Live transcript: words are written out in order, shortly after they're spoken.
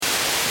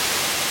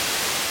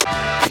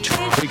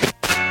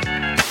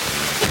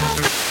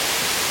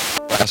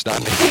Last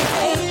time.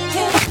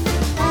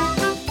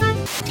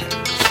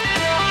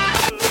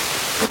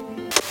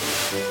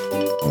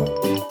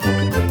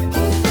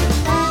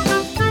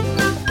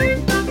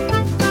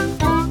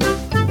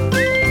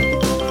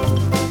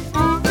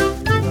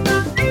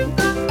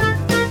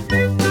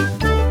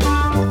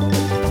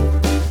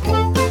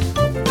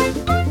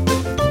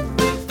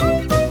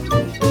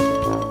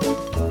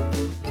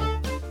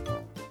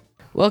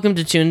 Welcome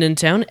to Tuned In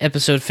Town,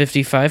 episode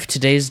 55.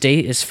 Today's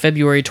date is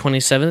February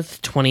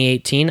 27th,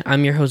 2018.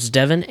 I'm your host,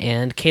 Devin,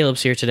 and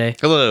Caleb's here today.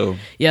 Hello.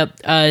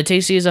 Yep,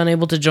 Tacey is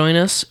unable to join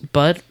us,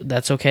 but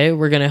that's okay.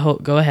 We're going to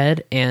go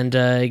ahead and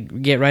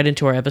get right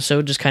into our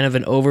episode, just kind of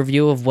an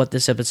overview of what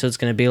this episode's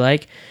going to be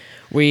like.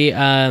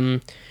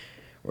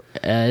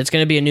 It's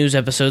going to be a news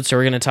episode, so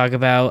we're going to talk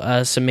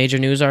about some major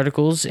news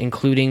articles,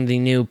 including the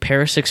new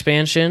Paris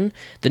expansion,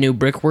 the new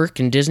Brickwork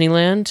in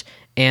Disneyland,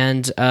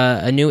 and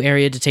a new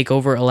area to take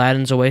over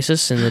Aladdin's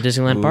Oasis in the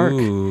Disneyland Park.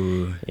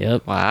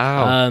 Yep.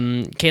 Wow.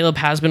 Caleb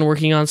has been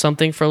working on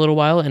something for a little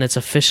while, and it's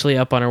officially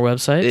up on our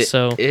website.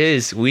 It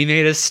is. We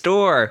made a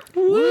store.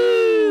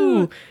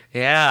 Woo!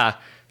 Yeah.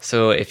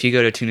 So if you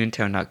go to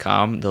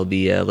tuneintown.com, there'll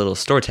be a little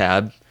store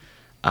tab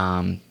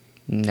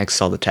next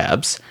to all the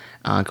tabs.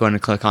 Go ahead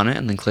and click on it,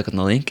 and then click on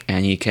the link,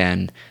 and you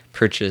can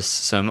purchase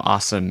some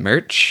awesome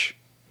merch.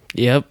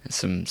 Yep.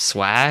 Some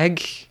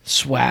swag.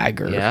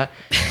 Swagger.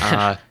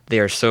 Yeah. They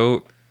are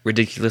so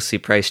ridiculously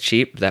price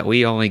cheap that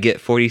we only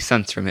get 40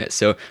 cents from it.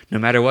 So no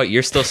matter what,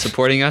 you're still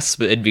supporting us,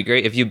 but it'd be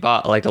great if you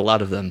bought like a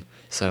lot of them.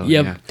 So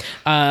yep.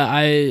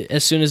 Yeah.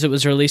 As soon as it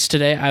was released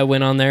today, I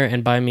went on there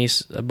and bought me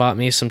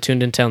some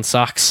Tuned In Town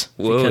socks.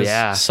 Whoa, because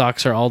yeah.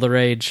 socks are all the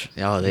rage.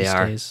 Oh, they these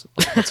are. days.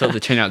 Let's hope they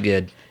turn out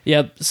good.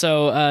 Yep,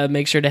 so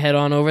make sure to head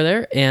on over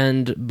there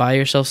and buy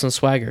yourself some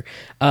swagger.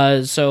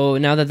 So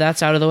now that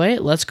that's out of the way,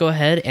 let's go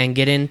ahead and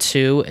get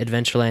into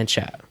Adventureland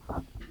chat.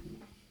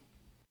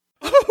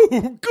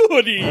 Oh,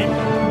 goody!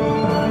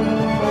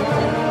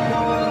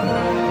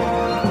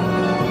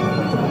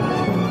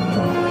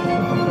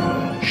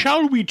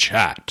 Shall we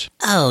chat?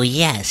 Oh,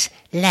 yes,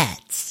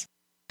 let's.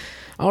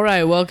 All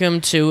right, welcome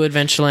to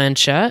Adventureland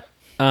chat.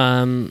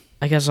 I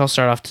guess I'll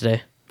start off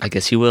today. I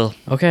guess you will.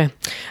 Okay.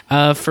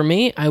 For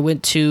me, I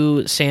went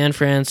to San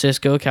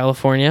Francisco,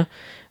 California.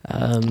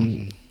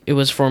 It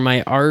was for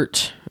my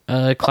art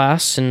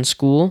class in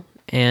school,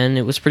 and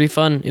it was pretty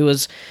fun. It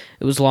was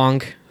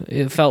long.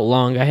 It felt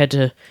long.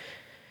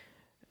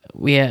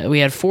 We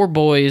had 4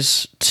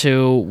 boys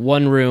to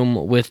 1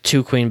 room with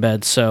 2 queen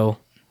beds, so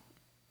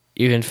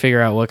you can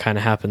figure out what kind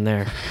of happened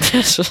there.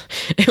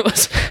 It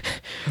was...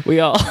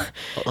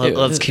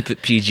 Let's keep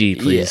it PG,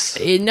 please.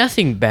 Yeah,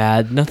 nothing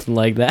bad, nothing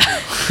like that.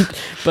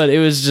 But it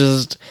was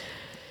just...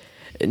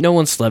 No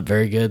one slept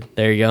very good.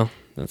 There you go.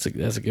 That's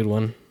a good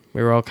one.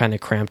 We were all kind of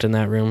cramped in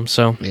that room,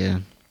 so... Yeah.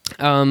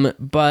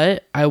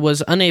 But I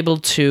was unable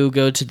to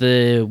go to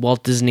the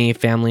Walt Disney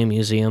Family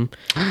Museum.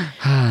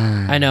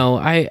 I know.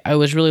 I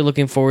was really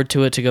looking forward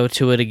to go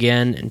to it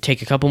again and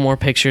take a couple more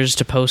pictures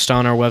to post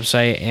on our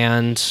website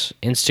and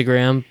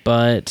Instagram,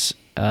 but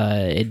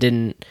it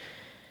didn't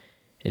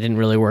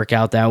really work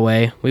out that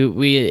way.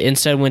 We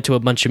instead went to a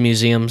bunch of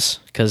museums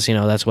because,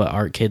 that's what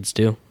art kids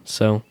do.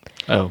 So,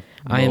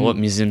 what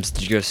museums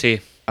did you go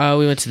see?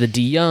 We went to the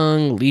De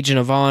Young, Legion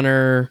of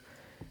Honor.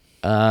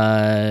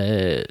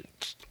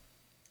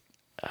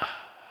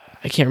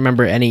 I can't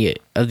remember any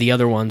of the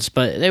other ones,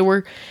 but they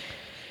were...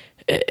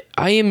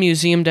 I am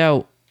museumed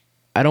out.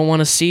 I don't want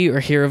to see or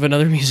hear of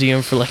another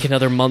museum for like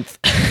another month.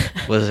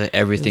 Was it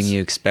everything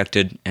you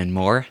expected and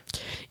more?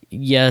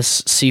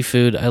 Yes,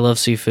 seafood. I love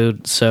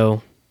seafood,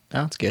 so...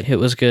 That's good. It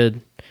was good.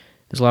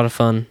 It was a lot of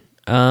fun.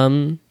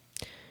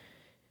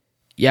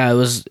 Yeah, it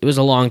was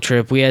a long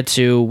trip. We had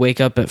to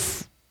wake up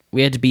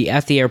we had to be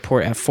at the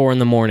airport at 4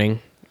 a.m.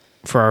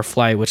 for our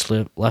flight, which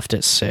left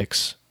at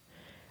 6.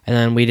 And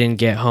then we didn't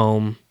get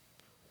home.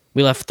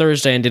 We left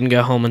Thursday and didn't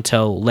get home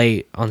until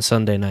late on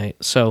Sunday night.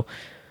 So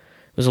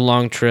it was a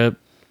long trip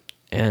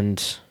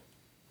and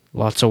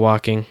lots of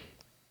walking.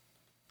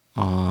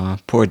 Aw,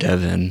 poor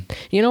Devin.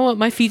 You know what?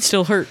 My feet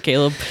still hurt,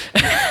 Caleb.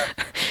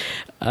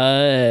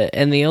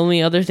 And the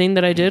only other thing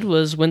that I did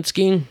was went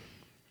skiing.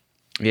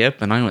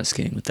 Yep, and I went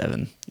skiing with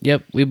Devin.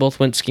 Yep, we both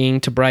went skiing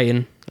to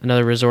Brighton,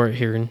 another resort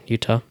here in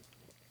Utah.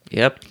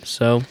 Yep.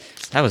 So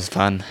that was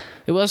fun.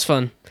 It was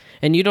fun.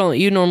 And you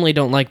normally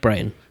don't like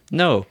Brighton.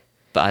 No,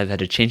 but I've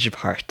had a change of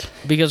heart.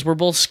 Because we're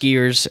both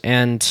skiers,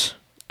 and...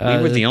 we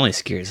were the only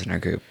skiers in our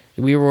group.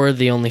 We were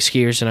the only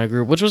skiers in our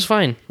group, which was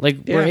fine.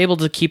 We're able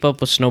to keep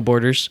up with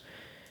snowboarders.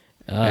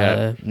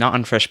 Not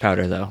on fresh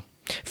powder, though.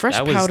 Fresh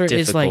powder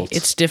is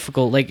it's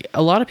difficult.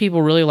 A lot of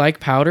people really like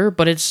powder,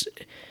 but it's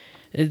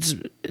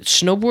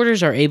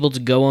snowboarders are able to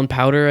go on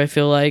powder, I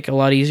feel like, a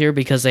lot easier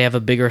because they have a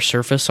bigger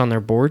surface on their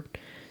board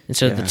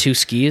instead of the 2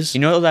 skis.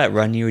 You know that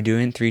run you were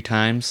doing 3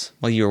 times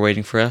while you were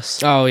waiting for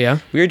us? Oh, yeah?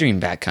 We were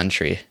doing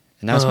backcountry,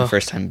 and that was my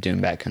first time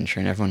doing backcountry,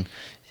 and everyone...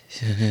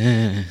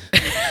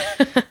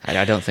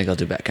 I don't think I'll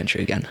do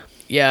backcountry again.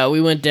 Yeah,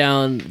 we went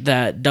down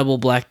that double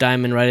black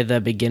diamond right at the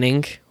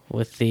beginning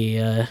with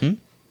the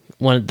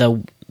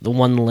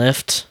one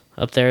lift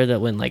up there that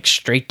went like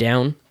straight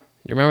down.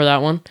 You remember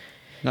that one?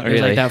 Not It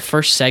was really. like that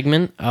first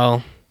segment.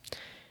 Oh,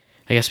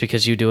 I guess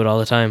because you do it all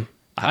the time.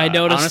 I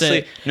noticed honestly,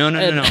 it. No.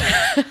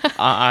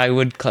 I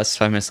would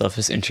classify myself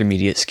as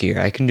intermediate skier.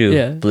 I can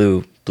do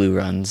blue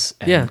runs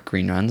and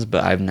green runs,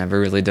 but I've never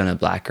really done a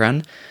black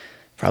run,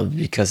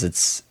 probably because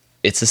it's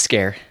a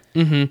scare.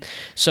 Mm-hmm.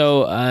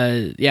 So,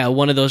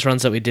 one of those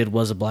runs that we did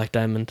was a black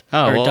diamond.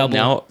 Oh, Or well,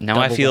 now I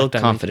double feel black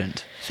diamond.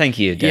 confident. Thank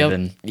you,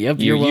 Devin. Yep,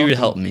 you you're welcome.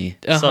 helped me.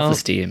 Uh-huh.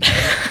 Self-esteem.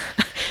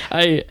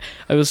 I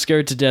was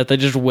scared to death. I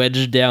just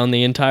wedged down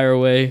the entire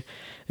way.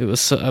 I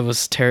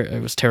was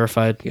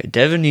terrified. Yeah,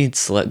 Devin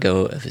needs to let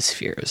go of his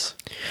fears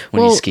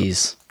when he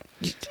skis.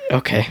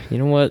 Okay, you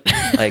know what?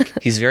 Like,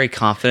 he's very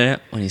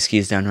confident when he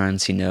skis down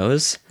runs he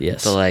knows.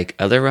 Yes. But like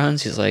other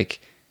runs, he's like,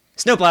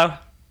 snowplow.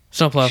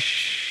 Snowplow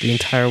the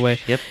entire way.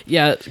 Yep.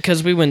 Yeah,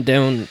 because we went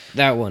down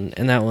that one,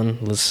 and that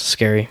one was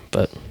scary,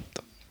 but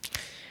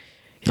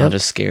Not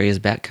as scary as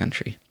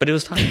backcountry, but it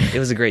was fun. It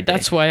was a great day.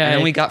 That's why and I-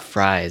 then we got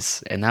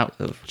fries, and that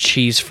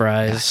cheese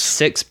fries.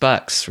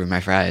 $6 for my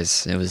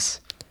fries. It was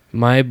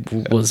My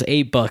was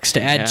 $8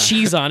 to add Yeah.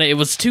 cheese on it. It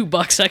was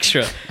 $2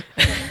 extra.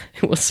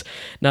 It was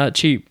not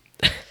cheap,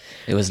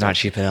 not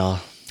cheap at all.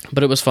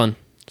 but it was fun.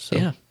 So,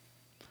 Yeah.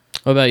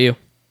 What about you?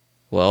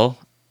 Well,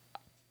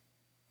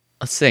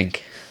 let's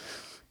think.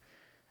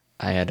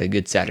 I had a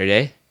good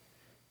Saturday.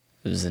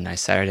 It was a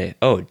nice Saturday.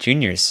 Oh,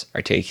 juniors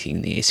are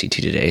taking the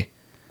ACT today.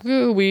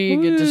 Ooh, we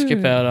get to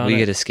skip out on We it.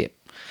 get to skip.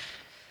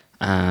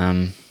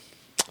 Let's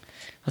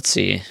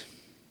see.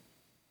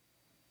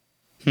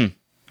 I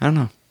don't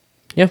know.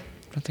 Yeah.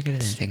 I don't think I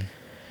did anything.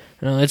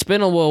 It's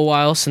been a little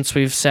while since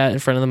we've sat in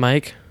front of the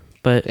mic,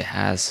 but It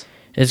has.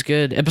 it's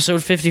good.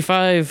 Episode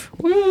 55.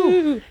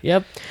 Woo!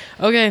 Yep.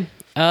 Okay.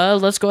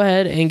 Let's go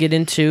ahead and get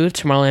into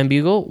Tomorrowland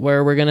Bugle,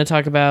 where we're going to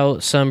talk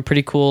about some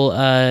pretty cool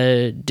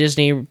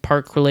Disney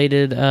park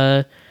related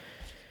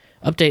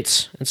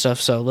updates and stuff.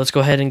 So let's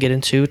go ahead and get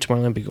into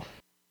Tomorrowland Bugle.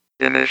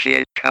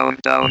 Initiate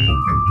countdown.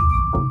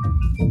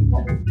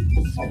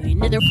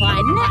 Another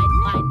fine.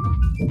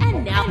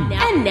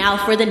 And now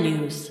for the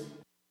news.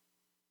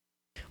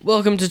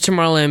 Welcome to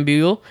Tomorrowland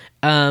Bugle.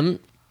 I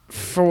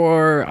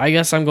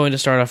guess I'm going to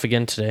start off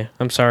again today.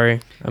 I'm sorry.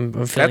 I'm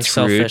feeling That's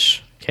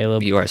selfish,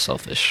 Caleb. You are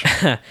selfish.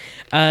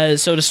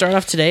 So to start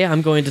off today,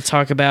 I'm going to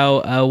talk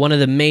about one of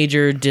the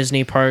major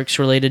Disney parks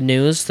related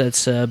news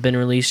that's been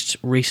released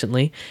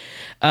recently.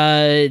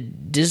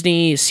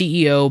 Disney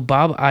CEO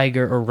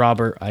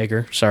Robert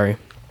Iger,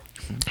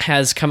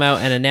 has come out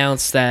and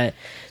announced that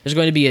there's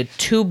going to be a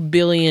 €2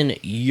 billion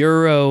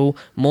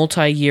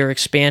multi-year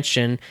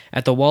expansion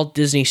at the Walt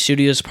Disney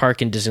Studios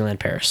Park in Disneyland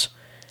Paris.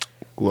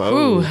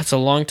 Whoa. Ooh, that's a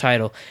long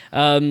title.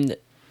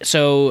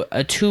 So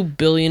a $2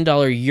 billion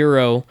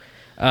euro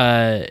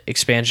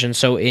expansion.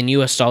 So in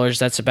US dollars,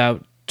 that's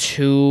about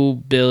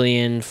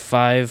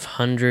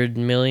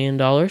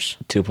 $2,500,000,000.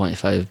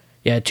 2.5.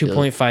 Yeah,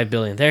 2.5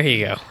 billion. There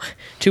you go.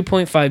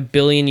 2.5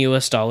 billion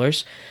US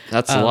dollars.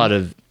 That's a lot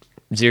of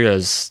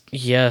zeros.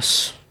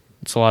 Yes.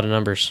 It's a lot of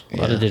numbers, a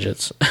lot of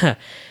digits.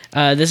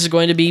 This is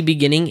going to be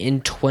beginning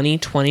in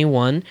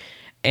 2021.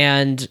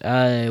 And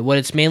what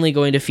it's mainly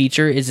going to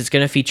feature is it's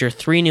going to feature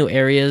 3 new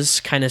areas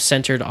kind of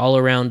centered all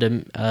around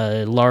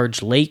a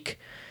large lake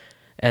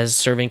as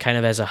serving kind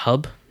of as a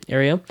hub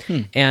area.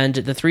 And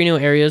the 3 new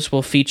areas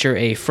will feature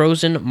a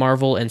Frozen,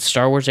 Marvel, and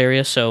Star Wars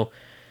area. So,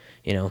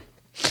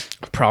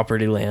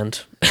 property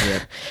land.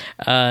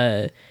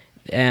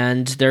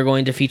 And they're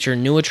going to feature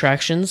new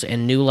attractions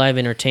and new live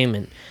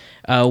entertainment.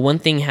 One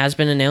thing has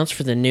been announced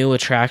for the new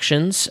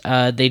attractions.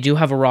 They do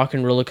have a rock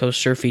and roller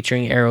coaster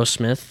featuring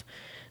Aerosmith.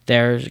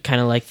 They're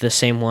kind of like the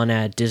same one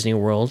at Disney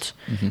World.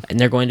 And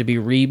they're going to be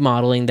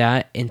remodeling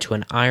that into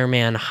an Iron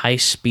Man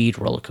high-speed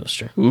roller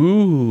coaster.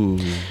 Ooh.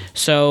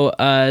 So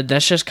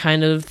that's just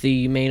kind of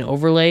the main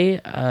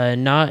overlay.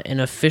 Not an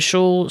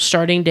official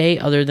starting date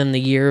other than the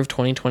year of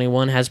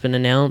 2021 has been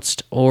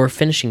announced or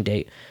finishing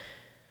date.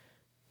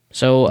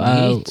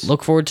 So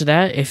look forward to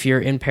that if you're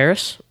in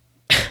Paris.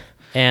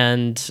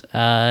 And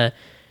I'm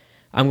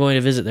going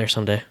to visit there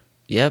someday.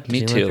 Yep,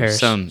 me Disneyland too. Paris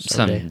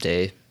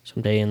Someday.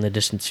 Someday in the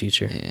distant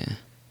future. Yeah.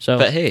 So,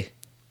 But hey,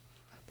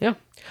 yeah.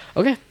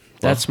 Okay.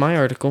 That's my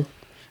article.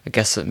 I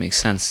guess that makes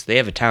sense. They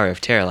have a Tower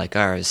of Terror like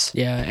ours.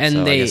 Yeah, and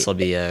so I they guess it'll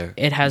be a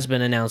it has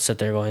been announced that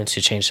they're going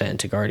to change that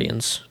into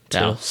Guardians too.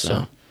 yeah,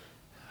 So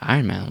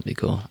Iron Man will be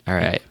cool. All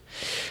right.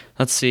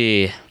 Let's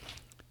see.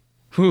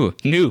 Ooh,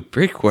 new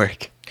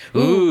Brickwork.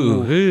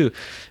 Ooh.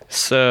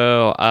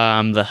 So,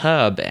 the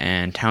Hub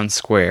and Town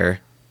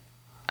Square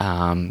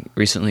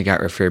recently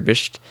got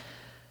refurbished,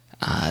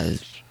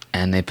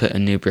 and they put a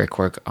new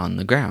brickwork on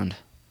the ground.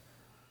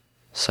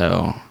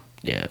 So,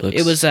 yeah, looks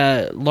it was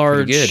a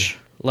large, good.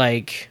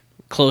 like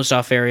closed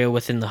off area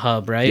within the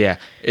hub, right? yeah.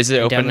 Is it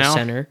And open down the now?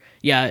 center.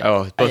 Yeah.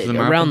 Oh, both of them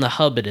are around open? the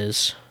hub. It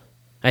is,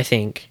 I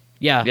think.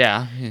 Yeah.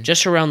 Yeah.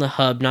 Just around the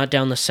hub, not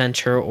down the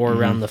center or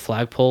around the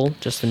flagpole.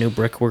 Just the new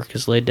brickwork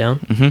is laid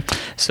down.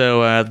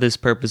 So, this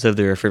purpose of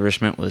the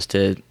refurbishment was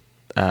to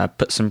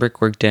put some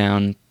brickwork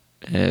down,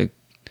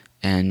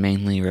 and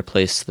mainly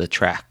replace the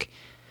track,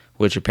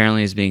 which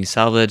apparently is being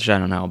salvaged. I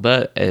don't know,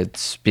 but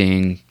it's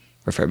being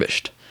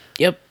refurbished.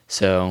 Yep.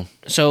 So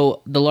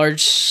the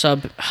large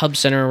hub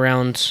center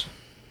around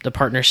the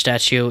partner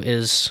statue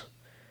is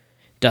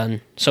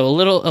done. So a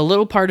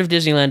little part of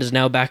Disneyland is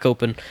now back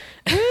open.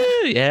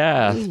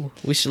 yeah.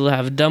 We still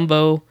have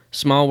Dumbo,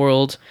 Small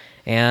World,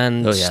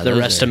 and the those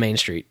rest are of Main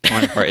Street.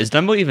 one part. Is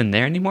Dumbo even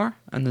there anymore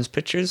on those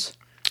pictures?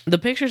 The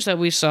pictures that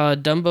we saw,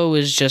 Dumbo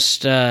is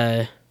just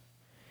The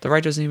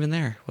ride wasn't even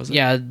there, was it?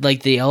 yeah,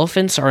 like the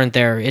elephants aren't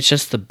there. It's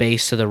just the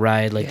base of the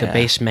ride, like the Yeah.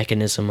 base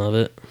mechanism of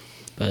it.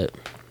 But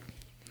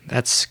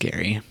That's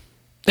scary.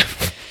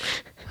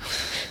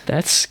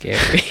 that's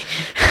scary.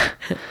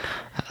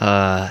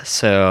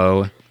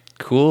 So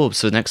cool.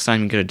 So next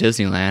time you go to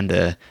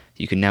Disneyland,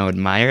 you can now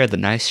admire the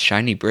nice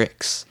shiny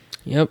bricks.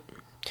 Yep.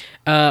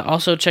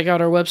 Also, check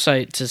out our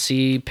website to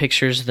see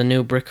pictures of the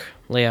new brick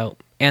layout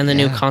and the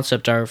new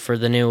concept art for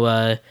the new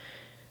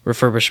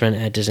refurbishment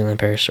at Disneyland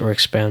Paris, or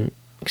expandment.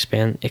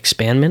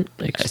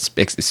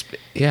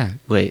 Yeah.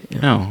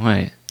 Wait. No.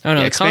 Wait. Oh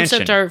no, Yeah,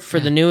 concept expansion. art for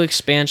the new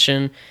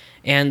expansion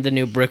and the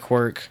new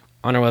brickwork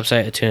on our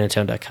website at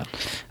tuneintown.com.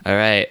 All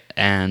right.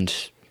 And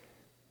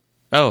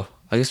I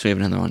guess we have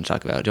another one to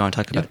talk about. Do you want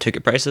to talk about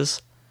ticket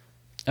prices?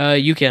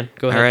 You can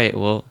go ahead. All right.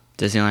 Well,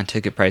 Disneyland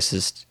ticket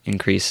prices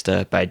increased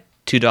by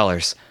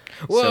 $2.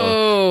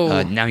 Whoa!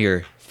 So now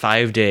your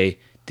 5-day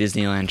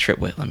Disneyland trip.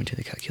 Wait, let me do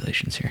the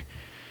calculations here.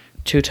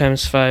 2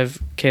 times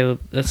 5,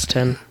 Caleb. That's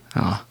 10.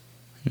 Oh,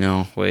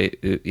 no, wait.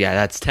 Yeah,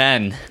 that's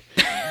 10.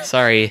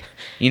 Sorry.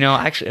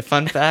 Actually, a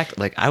fun fact,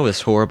 I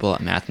was horrible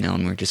at math in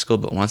elementary school,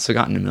 but once I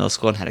got into middle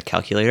school and had a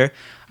calculator,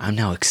 I'm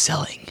now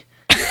excelling.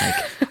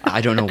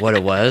 I don't know what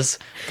it was,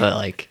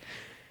 but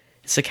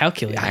It's a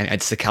calculator.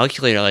 it's the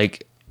calculator.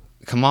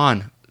 Come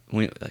on.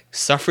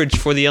 Suffrage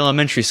for the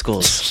elementary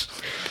schools.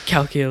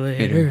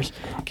 Calculators.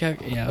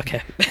 Yeah,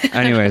 okay.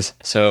 Anyways,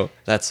 so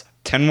that's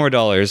 $10 more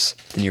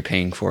than you're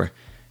paying for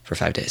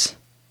 5 days.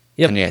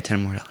 Yep. And $10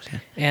 more. Yeah.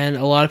 And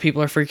a lot of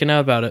people are freaking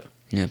out about it.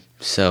 Yep.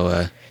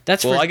 So,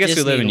 That's well, for I guess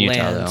we live in Utah,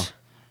 Disneyland.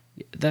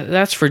 though.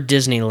 That's for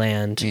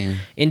Disneyland. Yeah.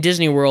 In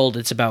Disney World,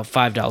 it's about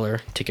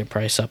 $5 ticket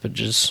price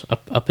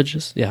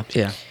uppages. Yeah.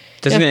 Yeah.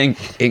 Doesn't it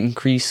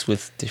increase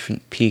with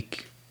different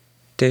peak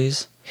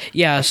days?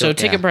 Yeah, so feel-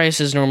 ticket yeah.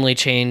 prices normally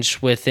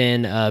change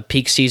within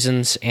peak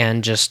seasons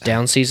and just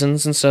down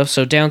seasons and stuff.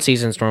 So down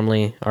seasons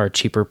normally are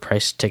cheaper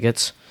price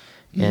tickets,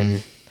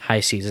 and high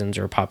seasons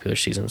or popular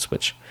seasons,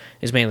 which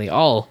is mainly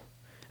all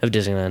of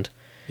Disneyland,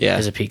 Yeah.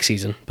 is a peak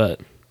season. But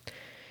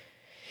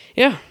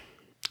yeah,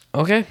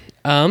 okay.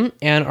 And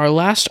our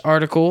last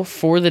article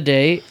for the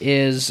day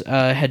is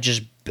had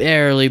just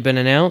barely been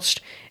announced,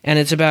 and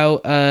it's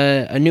about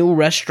a new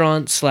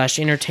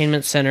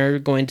restaurant/entertainment center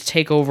going to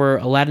take over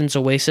Aladdin's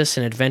Oasis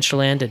and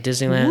Adventureland at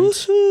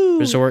Disneyland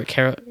Resort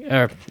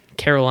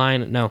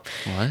Carolina. No,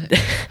 What?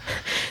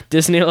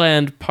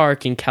 Disneyland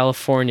Park in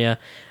California.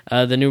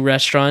 The new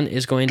restaurant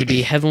is going to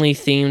be heavily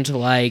themed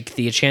like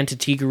the Enchanted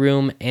Tiki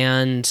Room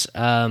and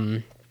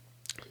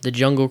the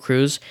Jungle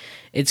Cruise.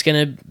 It's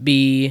going to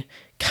be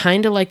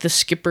kind of like the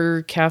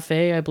Skipper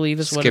Cafe, I believe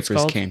is what it's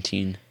Skipper's called.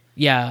 Canteen.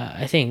 Yeah,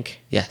 I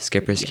think. Yeah,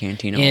 Skipper's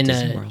Canteen at In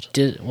Walt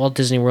Disney World. Walt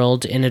Disney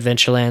World in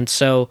Adventureland.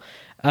 So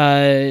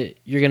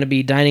you're going to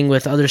be dining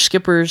with other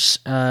skippers.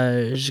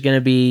 There's going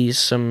to be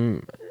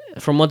some,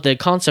 from what the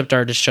concept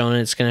art is shown,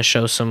 it's going to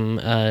show some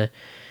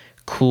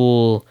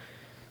cool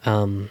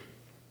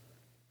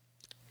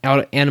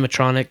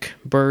animatronic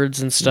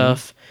birds and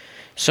stuff.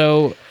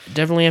 So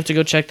definitely have to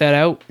go check that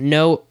out.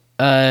 No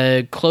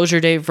closure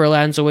date for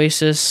Aladdin's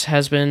Oasis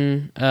has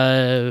been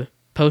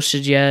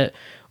posted yet,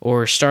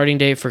 or starting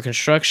date for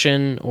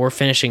construction, or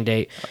finishing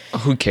date.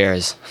 Who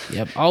cares?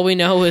 Yep. All we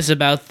know is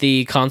about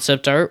the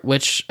concept art,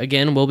 which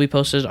again will be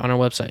posted on our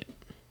website.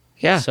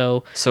 Yeah.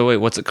 So wait,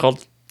 what's it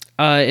called?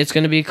 it's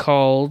going to be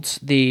called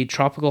the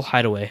Tropical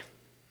Hideaway.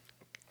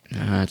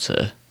 It's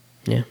a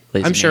Yeah.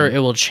 lazy I'm sure name. it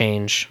will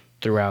change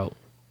throughout.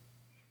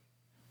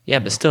 Yeah,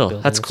 but still,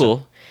 building that's and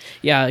cool.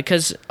 Yeah,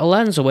 because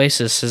Aladdin's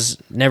Oasis is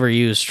never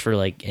used for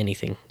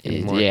anything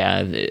anymore.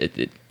 Yeah,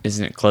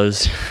 isn't it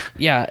closed?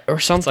 Yeah, or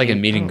something. It's like a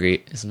meet and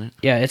greet, isn't it?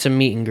 Yeah, it's a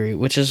meet and greet,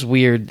 which is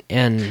weird.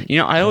 And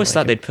I always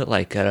thought they'd put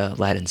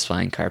Aladdin's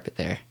flying carpet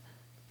there.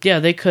 yeah,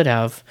 they could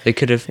have, They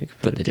could have,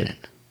 but they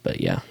didn't. but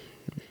yeah.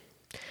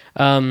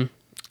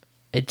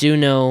 I do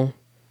know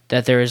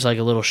that there is a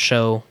little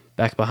show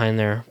back behind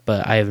there,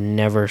 but I have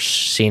never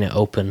seen it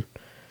open.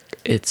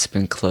 It's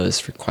been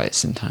closed for quite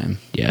some time.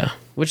 Yeah,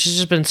 which has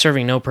just been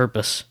serving no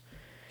purpose.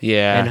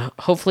 Yeah. And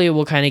hopefully it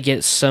will kind of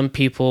get some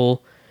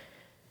people,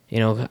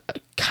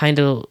 kind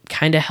of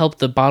help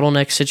the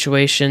bottleneck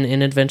situation in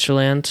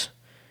Adventureland,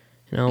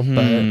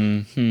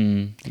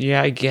 but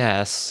Yeah, I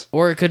guess.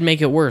 or it could make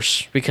it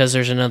worse because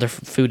there's another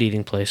food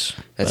eating place.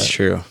 That's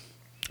true.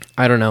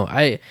 I don't know.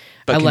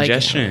 But I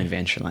congestion in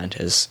Adventureland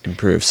has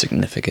improved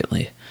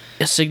significantly.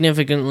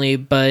 significantly,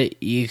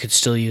 but you could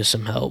still use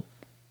some help.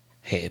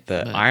 Hey,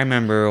 but I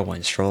remember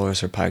when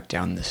strollers were parked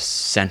down the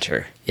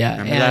center. Yeah,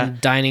 Remember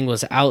and dining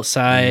was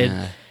outside.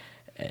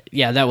 that?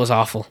 Yeah, that was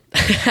awful.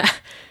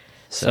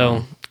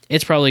 So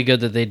it's probably good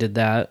that they did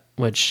that,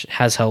 which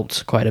has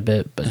helped quite a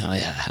bit. But oh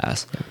yeah, it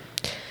has.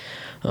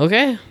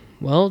 okay,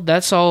 well,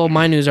 that's all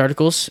my news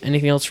articles.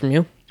 Anything else from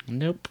you?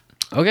 Nope.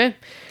 Okay,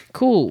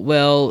 cool.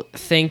 Well,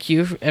 thank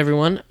you,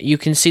 everyone. You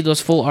can see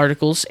those full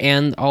articles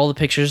and all the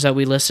pictures that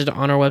we listed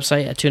on our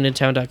website at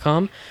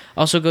tuneintown.com.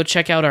 Also, go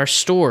check out our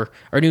store,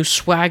 our new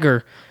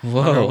swagger on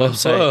our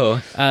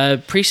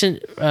website.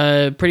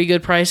 Pretty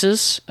good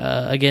prices.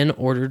 Again,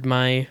 ordered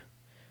my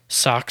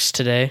socks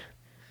today.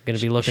 I'm going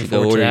to be looking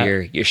forward to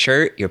that. Your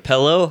shirt, your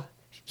pillow.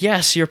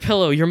 Yes, your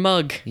pillow, your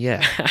mug.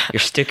 Yeah. Your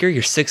sticker,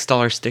 your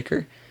 $6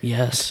 sticker.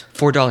 Yes.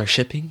 $4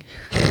 shipping.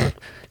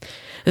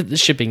 The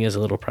shipping is a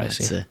little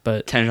pricey,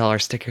 but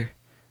 $10 sticker.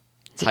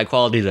 It's high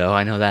quality though,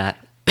 I know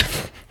that.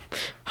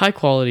 high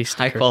quality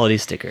sticker. High quality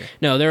sticker.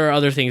 No, there are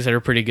other things that are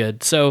pretty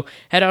good. So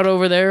head out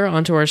over there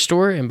onto our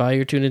store and buy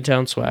your Tune in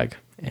Town swag.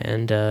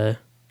 And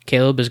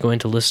Caleb is going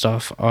to list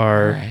off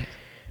our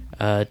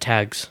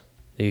tags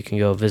that you can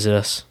go visit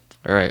us.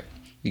 All right.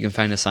 You can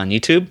find us on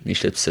YouTube. You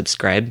should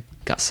subscribe.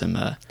 Got some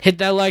hit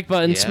that like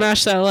button. Yeah.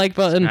 Smash that like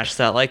button. Smash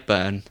that like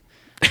button.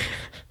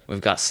 We've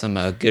got some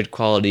good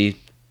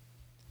quality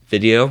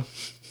video,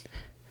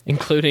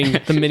 including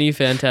the mini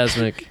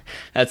Phantasmic.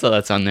 That's all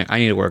that's on there. I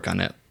need to work on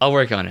it. I'll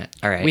work on it.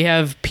 All right. We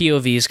have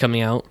POVs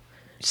coming out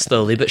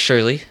slowly but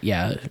surely.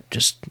 Yeah,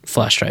 just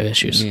flash drive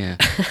issues. Yeah.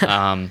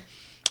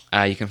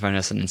 You can find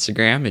us on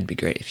Instagram. It'd be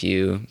great if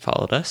you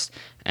followed us,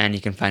 and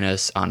you can find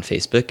us on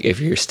Facebook if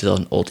you're still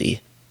an oldie.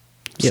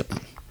 Yep. So.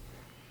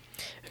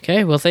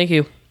 Okay. Well, thank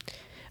you.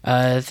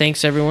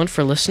 Thanks everyone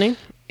for listening,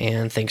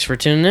 and thanks for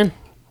tuning in.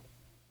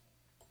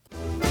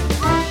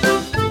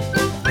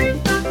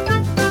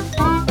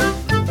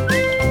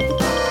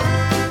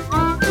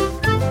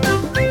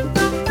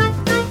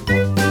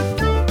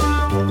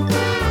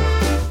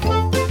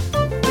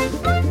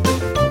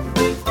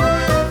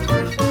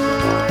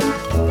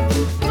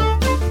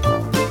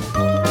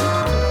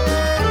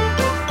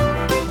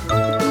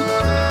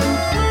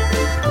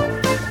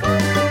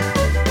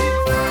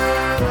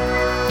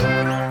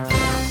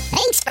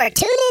 For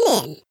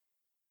tuning in.